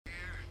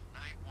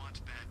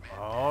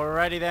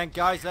Alrighty then,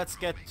 guys, let's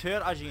get to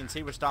it. As you can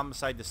see, we're standing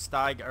beside the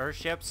Stagg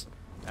airships.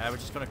 We're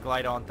just going to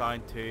glide on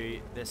down to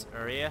this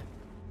area.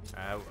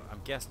 I'm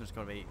guessing there's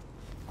going to be...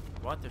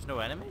 What? There's no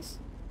enemies?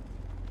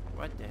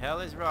 What the hell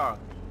is wrong?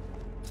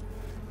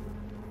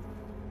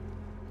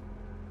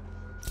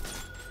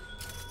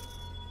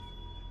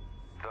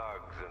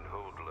 Thugs and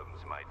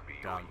hoodlums might be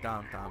Down,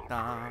 down, down,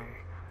 down.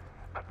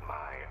 but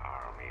my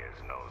army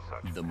is no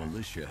such. The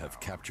militia have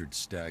captured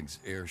Stagg's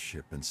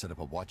airship and set up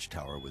a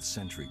watchtower with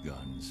sentry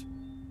guns.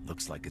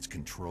 Looks like it's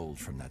controlled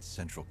from that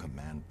central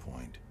command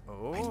point.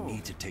 Oh. I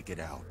need to take it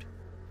out.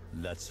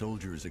 That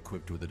soldier is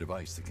equipped with a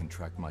device that can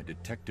track my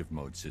detective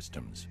mode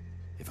systems.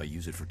 If I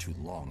use it for too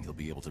long, he'll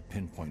be able to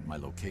pinpoint my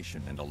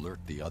location and alert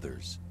the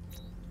others.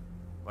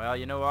 Well,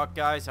 you know what,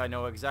 guys? I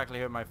know exactly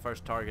who my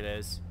first target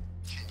is.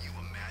 Can you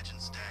imagine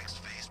Stagg's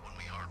face when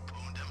we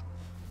harpooned him?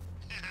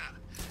 Yeah,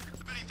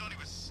 I bet he thought he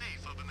was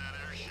safe up in that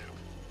airship.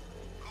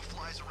 Who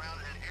flies around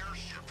in an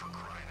airship, for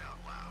crying out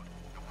loud?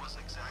 It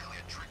wasn't exactly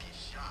a tricky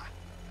shot.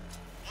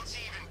 What's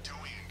he even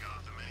doing in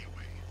Gotham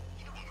anyway?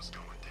 He knew what was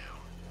going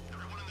down.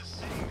 Everyone in the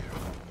city knew.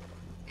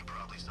 He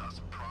probably saw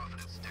some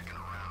profit in sticking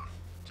around.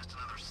 Just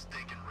another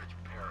stinking rich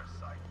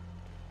parasite.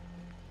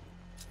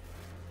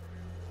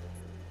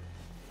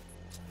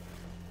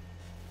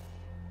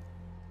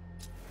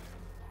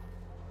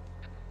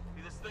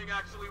 This thing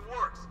actually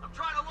works. I'm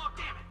trying to look,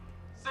 damn it.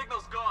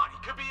 Signal's gone.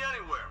 He could be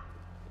anywhere.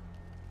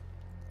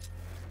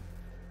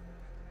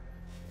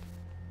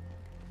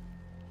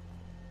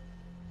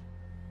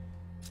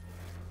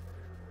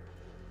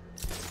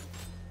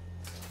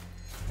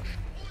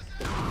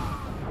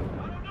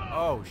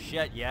 Oh,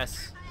 shit,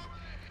 yes.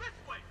 This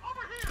way,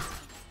 over here.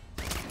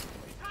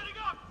 He's heading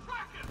up.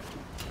 Track him.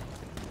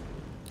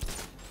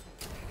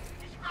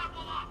 He's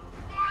grappled up.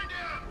 Find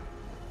him.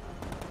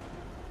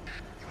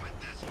 He went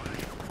this way.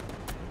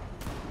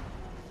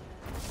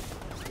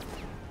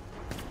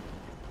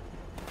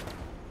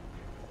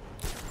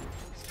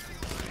 He's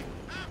getting away.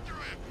 After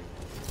him.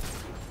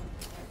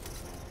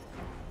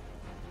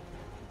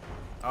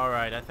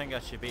 Alright, I think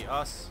that should be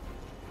us.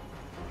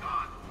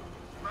 Gone.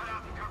 Spread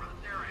out and cover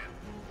this area.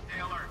 Stay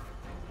alert.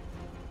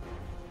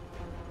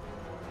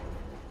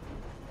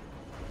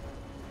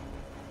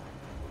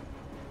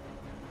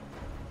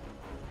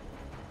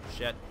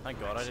 Shit, thank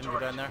God I didn't go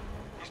down there.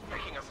 He's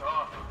picking us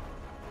off.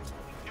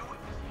 Do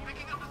it.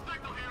 Picking up the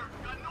signal here.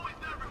 Got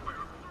noise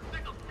everywhere.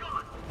 Signal's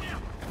gone.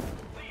 Damn.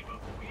 Leave him.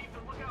 We need to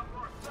look out for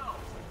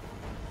ourselves.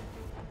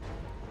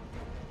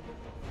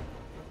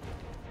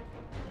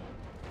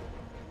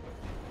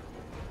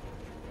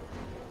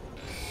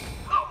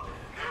 Oh,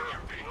 Now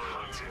you're being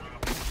hunted.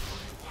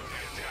 One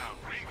man down,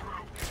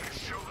 regroup, and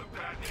show the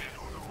Batman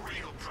who the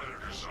real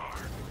predators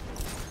are.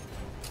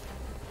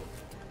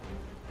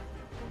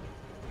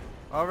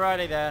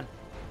 Alrighty then.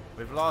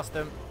 We've lost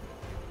him.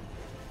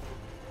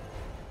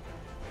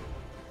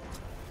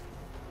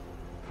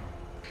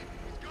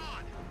 he's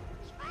gone.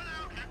 Spread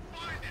out and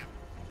find him.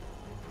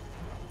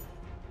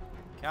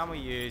 Can we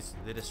use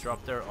the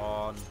disruptor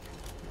on...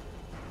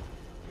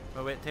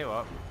 Oh wait, tell you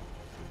what.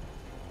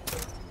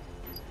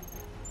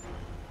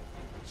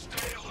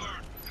 Stay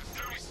alert.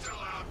 The enemy's still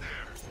out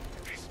there.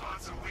 If he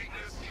spots a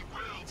weakness, he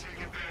will take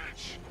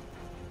advantage.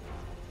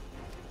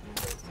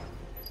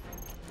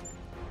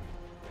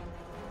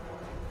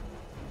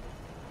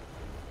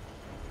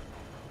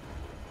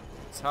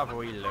 Let's have a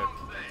wee look.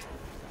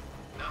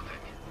 Nothing.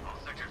 All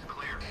sectors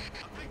clear.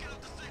 I'm picking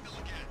up the signal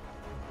again.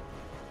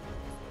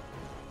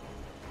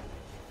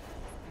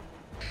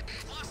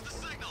 Lost the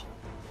signal.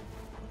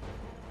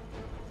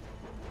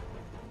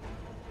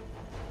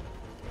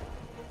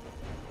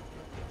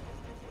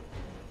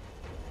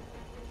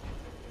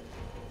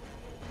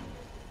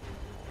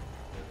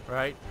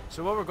 Right,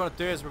 so what we're going to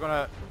do is we're going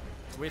to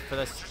wait for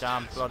this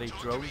damn bloody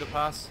drone to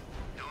pass.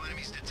 No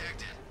enemies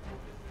detected.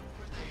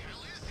 Where the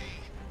hell is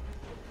he?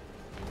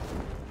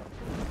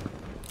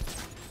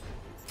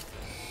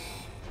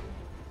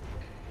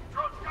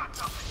 Drone's got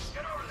something.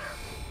 Get over there.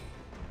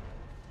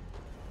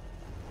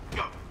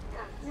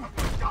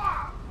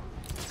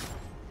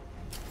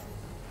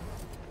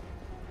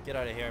 Get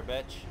out of here,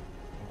 bitch.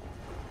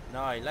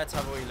 Now, let's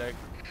have a wee look.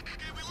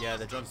 Yeah,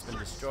 the drone's been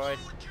destroyed.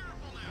 We're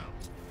careful now.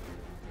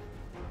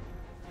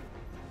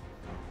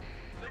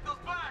 Signal's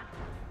back.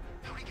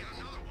 Now we get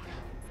another one.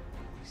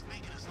 He's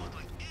making us look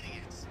like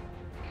idiots.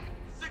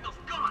 Signal's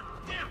gone.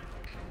 Damn it.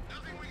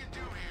 Nothing we can do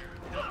here.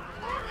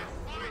 Find him.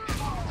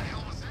 What the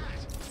hell was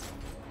that?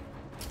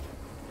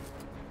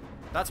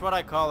 That's what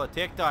I call a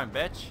takedown,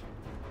 bitch.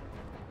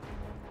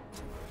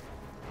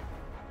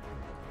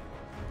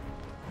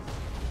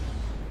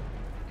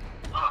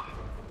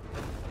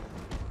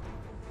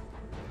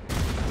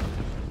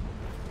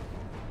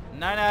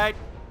 Night night.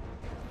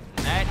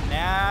 Night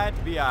night,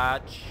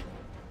 biatch.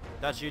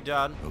 That's you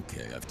done.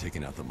 Okay, I've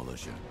taken out the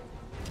militia.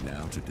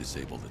 Now to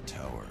disable the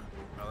tower.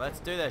 Well, let's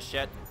do this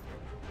shit.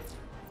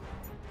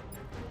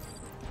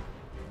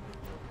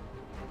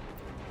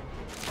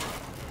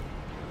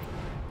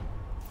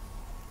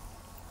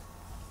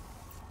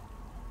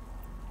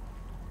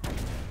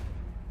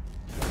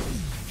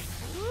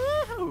 Woo!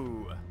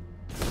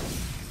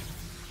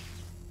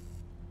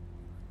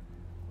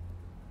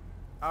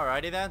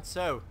 Alrighty then,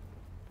 so.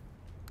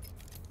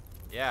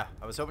 Yeah,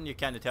 I was hoping you'd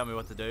kind of tell me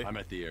what to do. I'm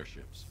at the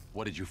airships.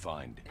 What did you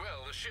find?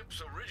 Well, the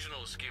ship's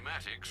original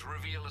schematics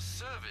reveal a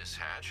service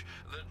hatch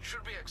that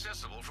should be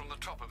accessible from the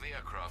top of the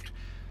aircraft.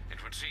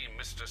 It would seem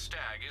Mr.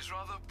 Stagg is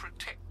rather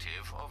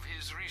protective of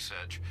his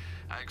research.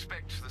 I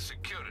expect the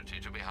security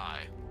to be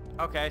high.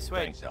 Okay, sweet.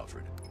 Thanks,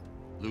 Alfred.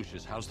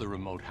 Lucius, how's the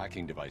remote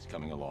hacking device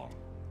coming along?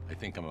 I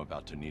think I'm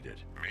about to need it.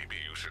 Maybe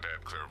you should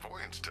add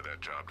clairvoyance to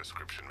that job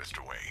description, Mr.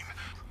 Wayne.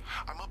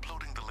 I'm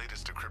uploading the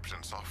latest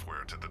decryption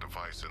software to the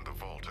device in the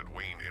vault at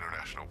Wayne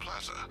International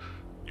Plaza.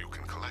 You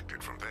can collect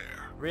it from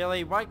there.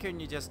 Really? Why couldn't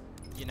you just,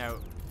 you know,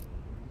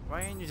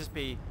 why couldn't you just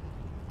be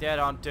dead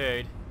on,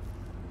 dude?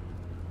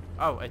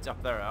 Oh, it's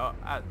up there. Oh,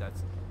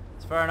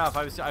 it's fair enough.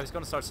 I was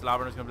gonna start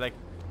slobbering. I was gonna be like,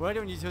 why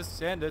don't you just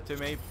send it to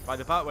me by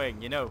the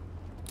Batwing? You know,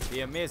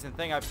 the amazing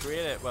thing I've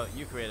created. Well,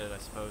 you created, I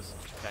suppose,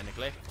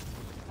 technically.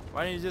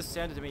 Why don't you just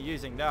send it to me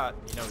using that?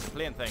 You know, the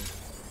plane thing.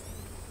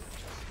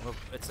 Well,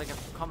 it's like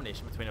a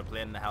combination between a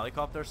plane and a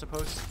helicopter, I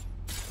suppose.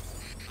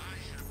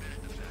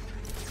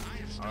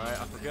 Alright,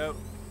 off we go.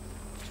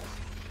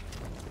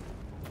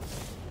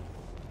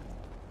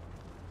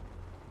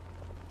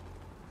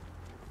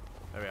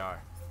 There we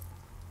are.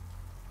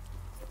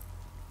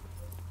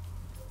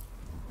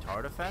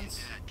 Tower defense?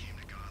 Dad came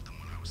to Gotham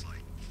when I was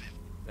like 15.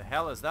 The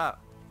hell is that?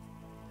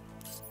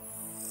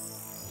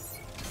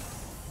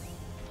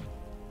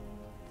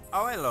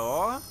 Oh,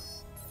 hello.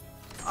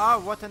 Oh,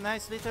 what a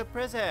nice little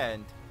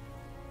present.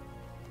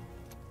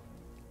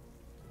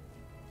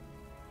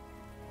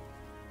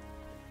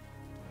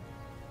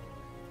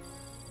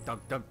 Dum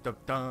dum dum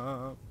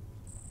dum.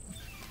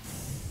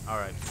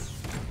 Alright.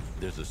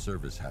 There's a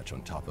service hatch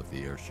on top of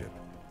the airship.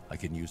 I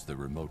can use the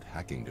remote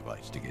hacking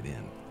device to get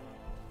in.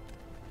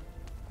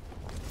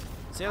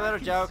 See you later,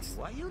 Jokes.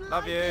 Why you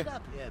Love like you. it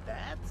up here,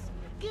 Bats?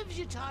 Gives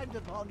you time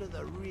to ponder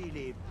the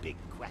really big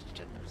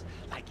questions,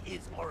 like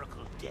is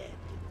Oracle dead?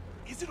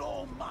 Is it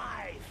all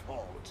my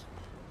fault?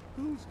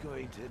 Who's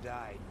going to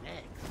die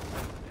next?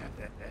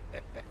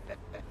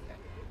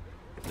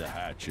 The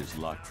hatch is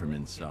locked from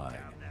inside.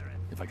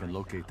 If I can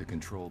locate the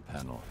control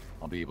panel,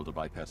 I'll be able to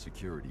bypass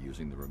security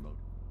using the remote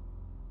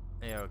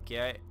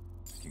Okay.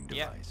 hacking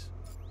Yep. device.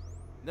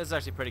 This is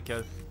actually pretty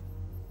cool.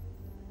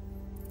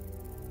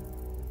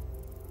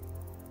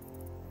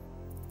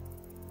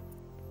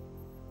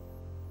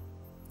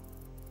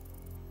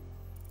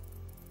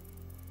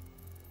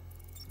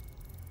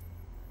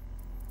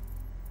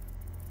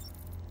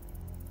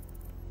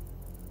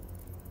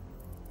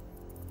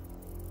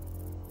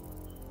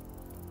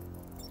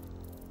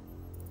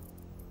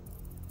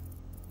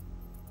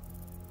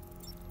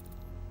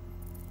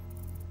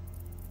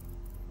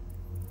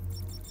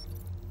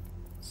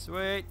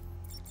 Sweet.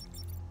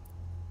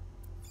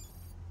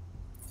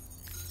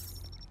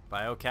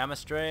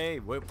 Biochemistry.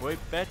 Whoop whoop,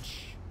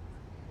 bitch.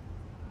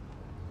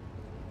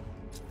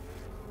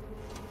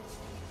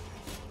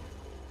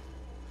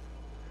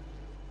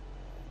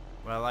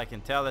 Well, I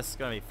can tell this is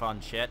gonna be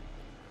fun shit.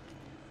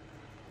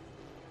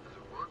 Does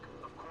it work?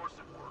 Of course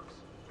it works.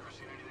 Never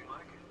seen anything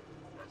like it.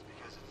 That's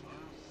because it's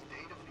new,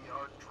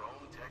 state-of-the-art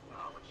drone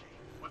technology.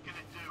 What can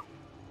it do?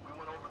 We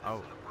went over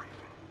this in a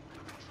briefing.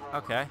 The controller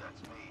Okay.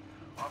 that's me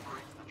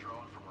operates the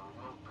drone from a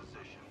remote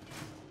position.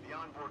 The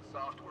onboard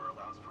software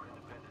allows for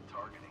independent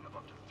targeting of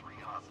up to 3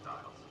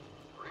 hostiles.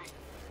 3?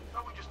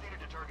 Thought we just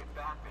needed to target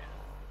Batman.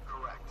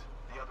 Correct.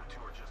 The other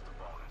 2 are just a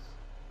bonus.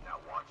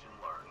 Now watch and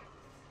learn.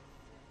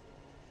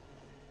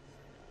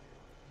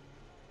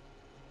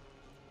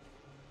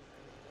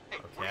 Hey,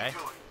 what are you Okay.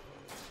 doing?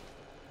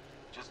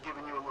 Just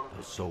giving you a little.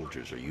 The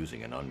soldiers are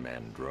using an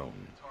unmanned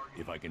drone.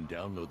 If I can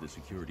download the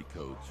security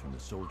codes from the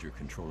soldier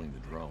controlling the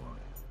drone,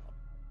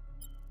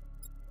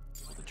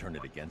 I'll to turn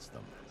it against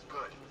them. That's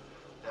good.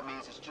 That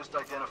means it's just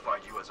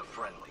identified you as a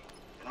friendly.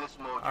 In this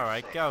mode, you're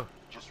Alright, safe. go.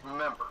 Just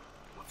remember.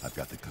 I've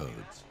got the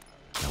codes.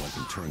 Now I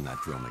can turn that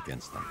drone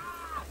against them.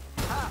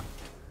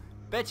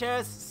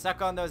 Bitches,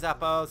 suck on those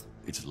apples.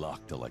 It's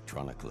locked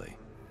electronically.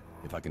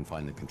 If I can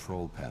find the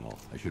control panel,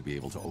 I should be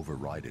able to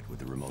override it with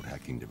the remote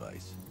hacking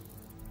device.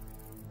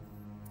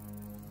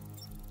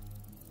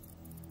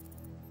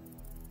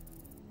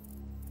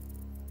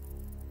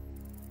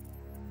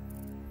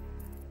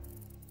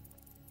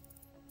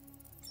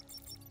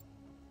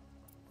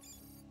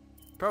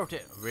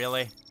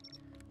 Really?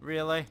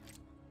 Really?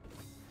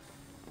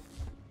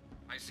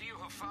 I see you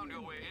have found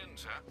your way in,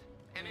 sir.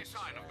 Any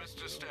sign of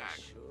Mr.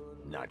 Stagg?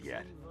 Not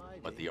yet.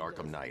 But the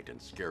Arkham Knight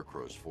and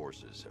Scarecrow's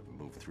forces have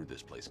moved through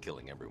this place,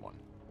 killing everyone.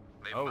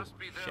 They Oh, must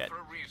be there shit. for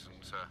a reason,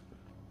 sir.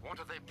 What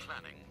are they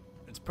planning?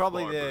 It's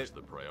probably Barbara's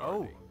the... the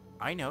priority. Oh,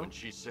 I know. When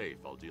she's safe,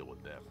 I'll deal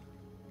with them.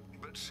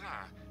 But, sir,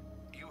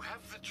 you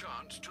have the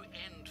chance to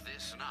end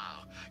this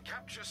now.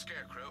 Capture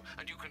Scarecrow,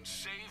 and you can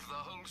save the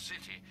whole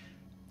city.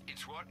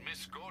 It's what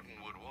Miss Gordon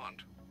would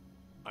want.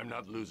 I'm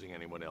not losing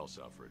anyone else,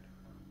 Alfred.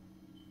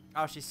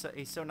 Oh,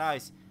 he's so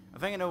nice. I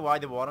think I know why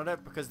they wanted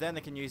it, because then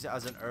they can use it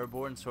as an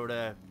airborne sort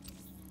of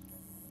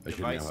I should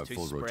now device have to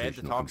full spread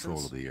the rotational control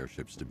toxins. of the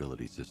airship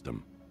stability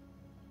system.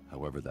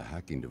 However, the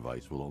hacking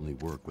device will only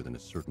work within a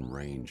certain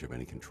range of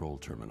any control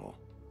terminal.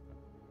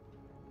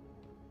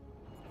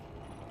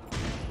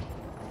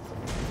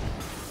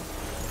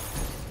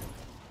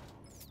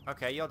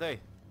 Okay, you'll do.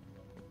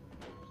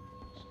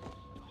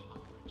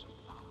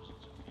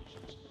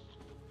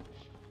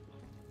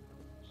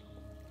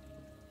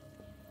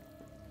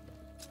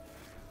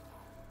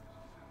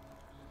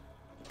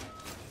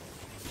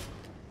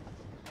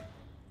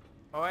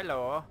 Oh,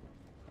 hello.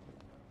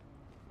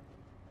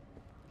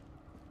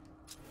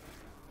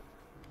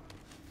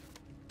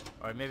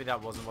 Or maybe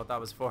that wasn't what that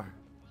was for.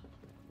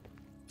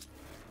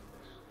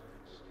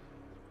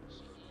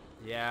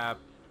 Yeah,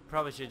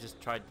 probably should have just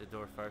tried the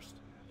door first.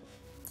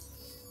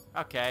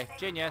 Okay,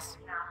 genius.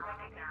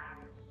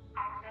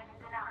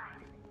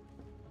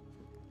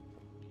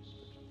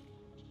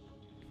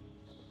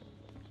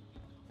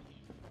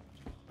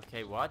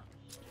 Okay, what?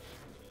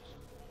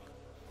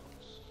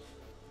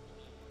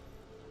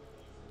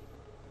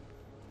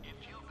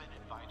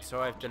 So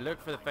I have to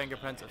look for the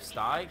fingerprints of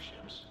Stagg?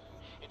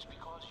 It's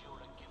because you're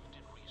a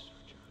gifted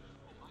researcher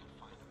who might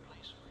find a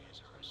place for his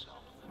or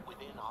herself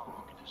within our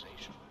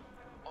organization.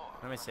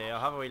 Or Let me see, I'll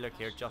have a wee look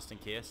here just in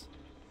case.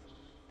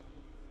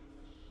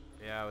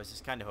 Yeah, I was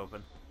just kind of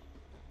hoping.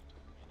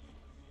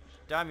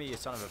 Damn you, you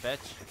son of a bitch.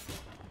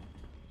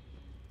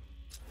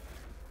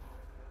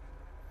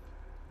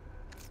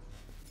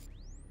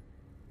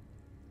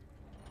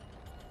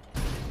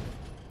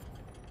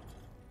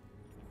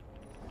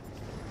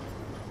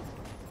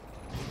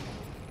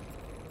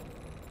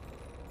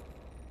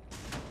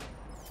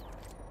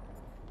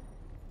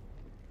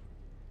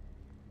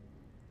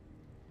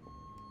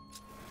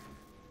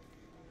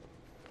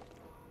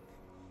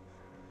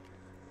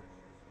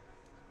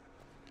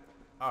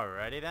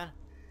 Alrighty then.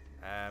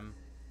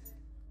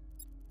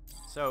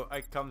 So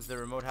out comes the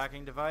remote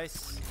hacking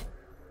device.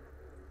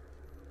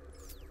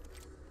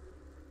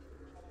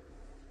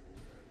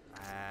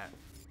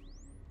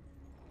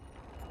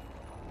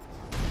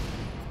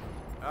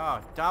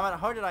 Oh, damn it.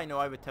 How did I know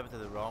I would tip it to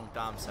the wrong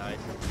damn side?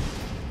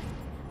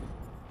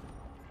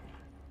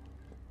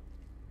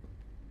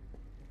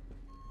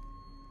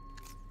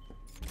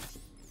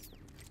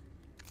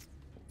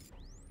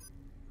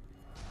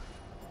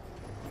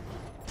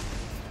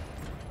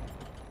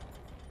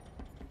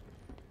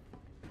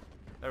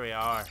 There we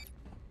are.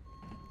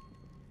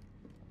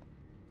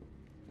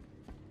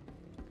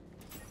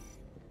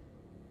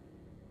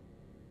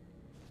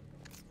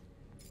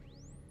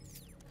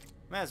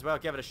 May as well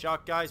give it a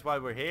shot, guys, while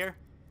we're here.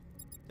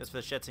 Just for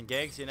the shits and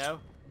gigs, you know.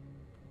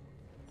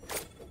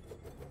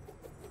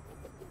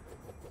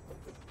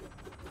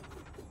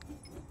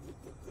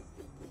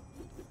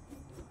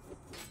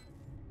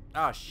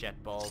 Oh,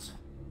 shit balls.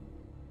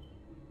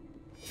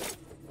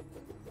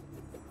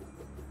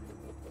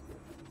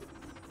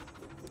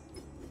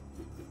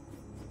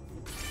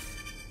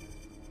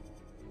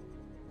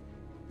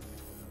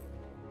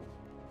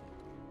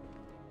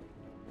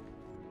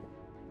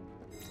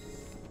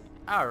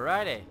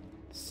 Alrighty,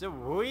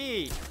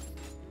 sweet.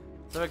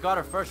 So we got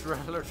our first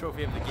regular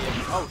trophy of the game.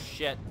 Oh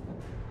shit.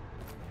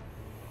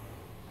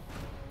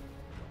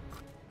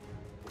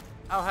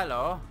 Oh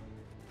hello.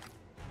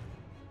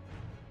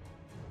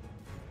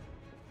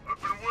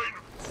 I've been waiting.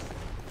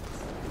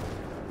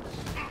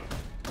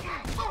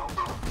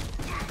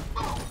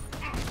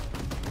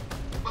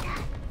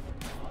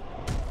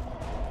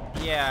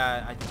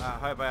 Yeah,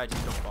 how about I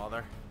just don't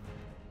bother?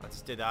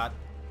 Let's do that.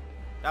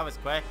 That was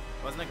quick,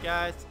 wasn't it,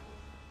 guys?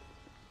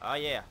 Oh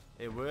yeah,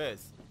 it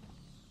was.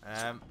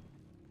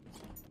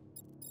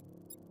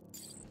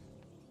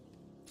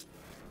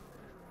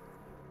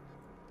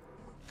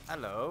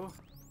 Hello.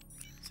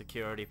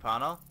 Security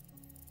panel.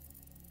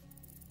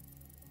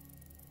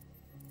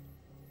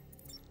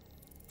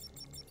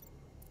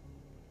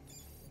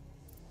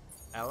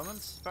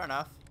 Elements? Fair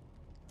enough.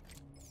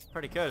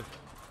 Pretty cool.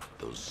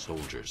 Those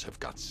soldiers have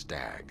got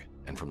Stagg,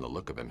 and from the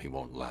look of him, he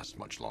won't last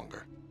much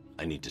longer.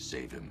 I need to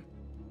save him.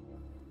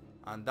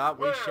 And that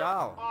we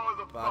shall,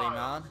 buddy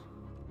man.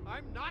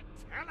 I'm not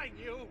telling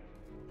you.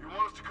 You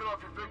want us to cut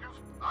off your fingers?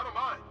 I don't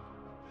mind.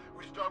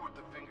 We start with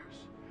the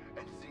fingers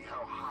and see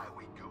how high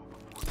we go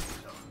before it's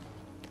done.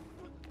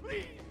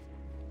 Please.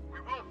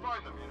 We will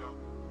find them, you know.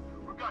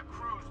 We've got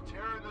crews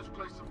tearing this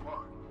place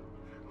apart.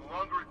 The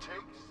longer it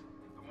takes,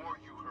 the more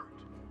you hurt.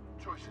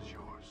 Choice is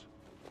yours.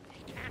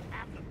 You can't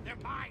have them. They're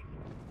mine.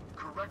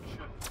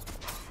 Correction.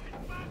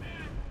 It's my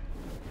man.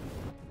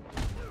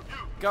 You.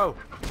 Go.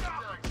 Hit the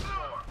Stagg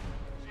floor.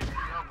 See if you can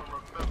help him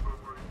remember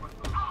where he put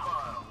those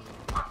files.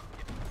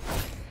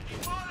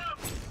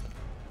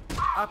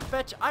 I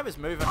bet you I was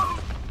moving.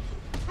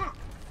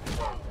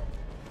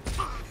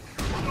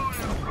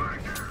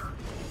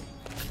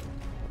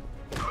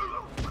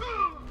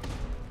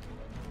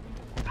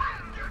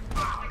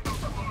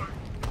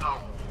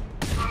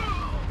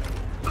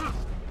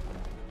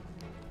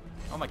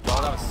 Oh my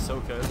god, that was so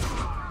good.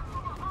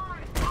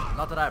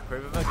 Not that I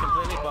approve of it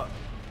completely, but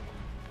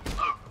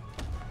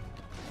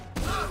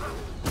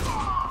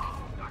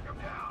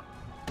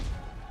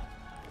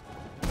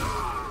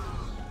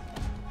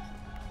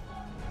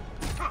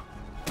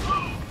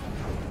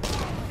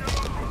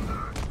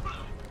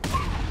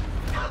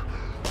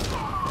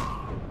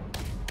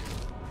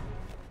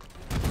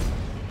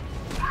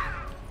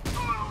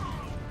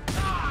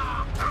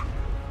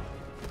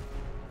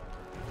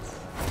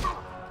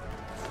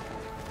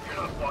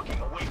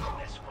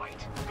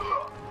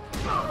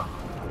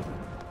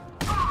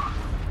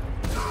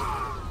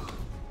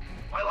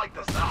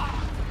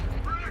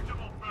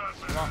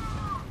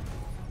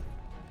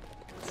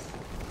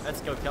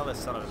Let's go kill this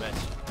son of a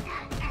bitch.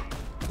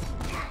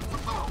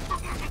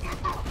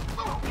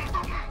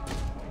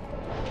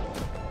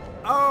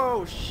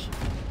 Oh,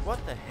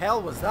 what the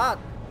hell was that?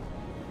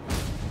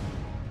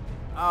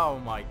 Oh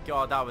my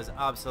god, that was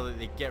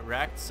absolutely get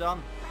wrecked,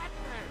 son.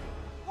 Batman!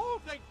 Oh,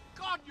 thank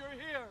God you're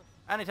here!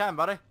 Anytime,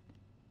 buddy.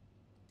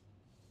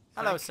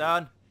 Hello,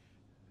 son.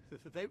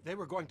 They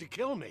were going to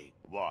kill me.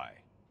 Why?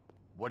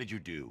 What did you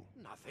do?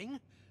 Nothing.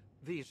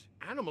 These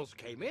animals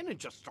came in and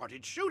just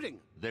started shooting.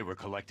 They were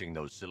collecting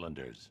those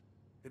cylinders.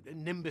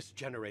 Nimbus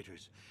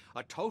generators.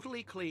 A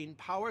totally clean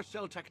power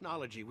cell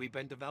technology we've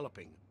been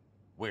developing.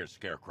 Where's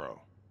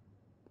Scarecrow?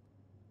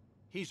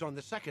 He's on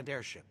the second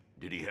airship.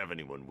 Did he have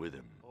anyone with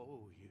him? Oh,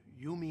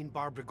 you mean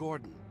Barbara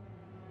Gordon?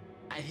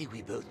 I think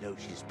we both know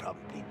she's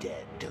probably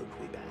dead, don't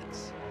we,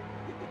 Bats?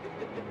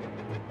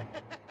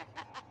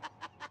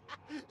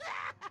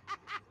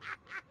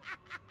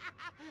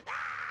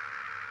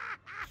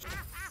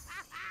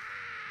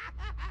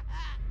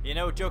 You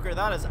know, Joker,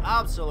 that is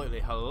absolutely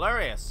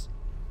hilarious.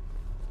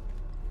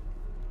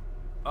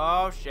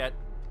 Oh, shit.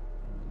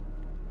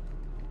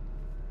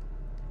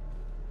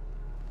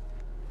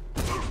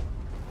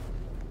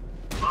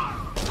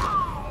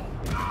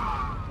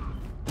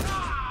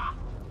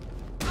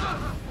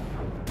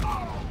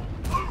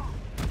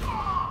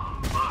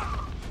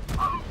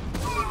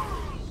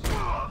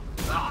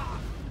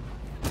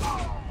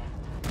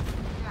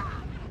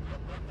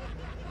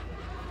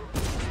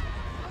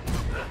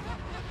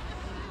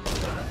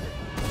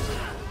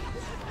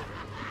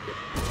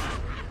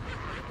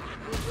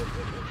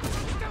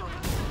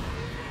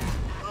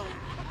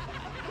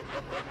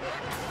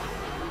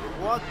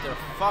 What the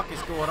fuck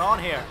is going on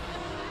here?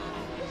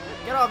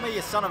 Get off me,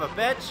 you son of a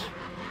bitch!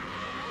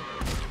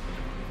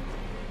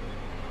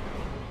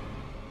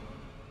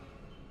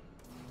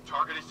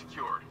 Target is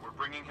secured. We're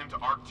bringing him to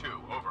Arc 2.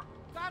 Over.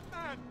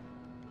 Batman!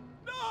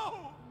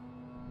 No!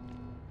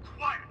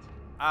 Quiet!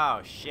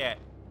 Oh shit.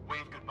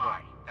 Wave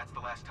goodbye. That's the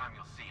last time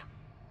you'll see him.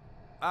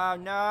 Oh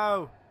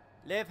no!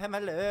 Leave him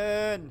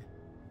alone!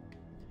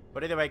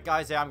 But either way,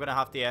 guys, I'm going to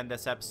have to end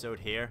this episode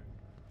here.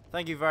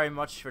 Thank you very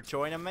much for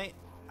joining me.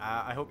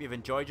 I hope you've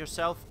enjoyed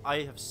yourself.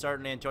 I have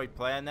certainly enjoyed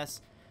playing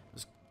this.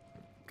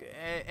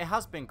 It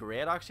has been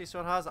great, actually,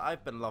 so it has.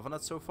 I've been loving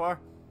it so far.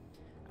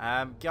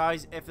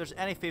 Guys, if there's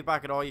any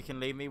feedback at all you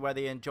can leave me,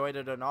 whether you enjoyed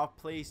it or not,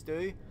 please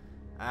do.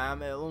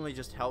 It'll only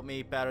just help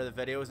me better the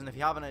videos, and if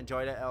you haven't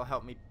enjoyed it, it'll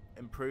help me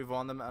improve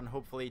on them and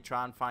hopefully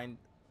try and find,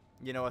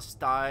 you know, a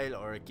style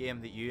or a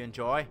game that you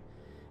enjoy.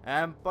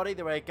 But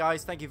either way,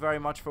 guys, thank you very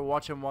much for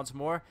watching once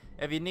more.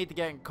 If you need to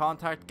get in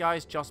contact,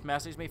 guys, just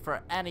message me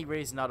for any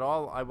reason at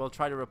all. I will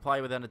try to reply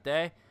within a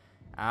day.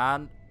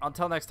 And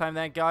until next time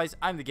then, guys,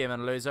 I'm the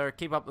Gaming Loser.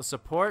 Keep up the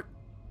support.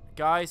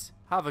 Guys,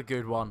 have a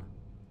good one.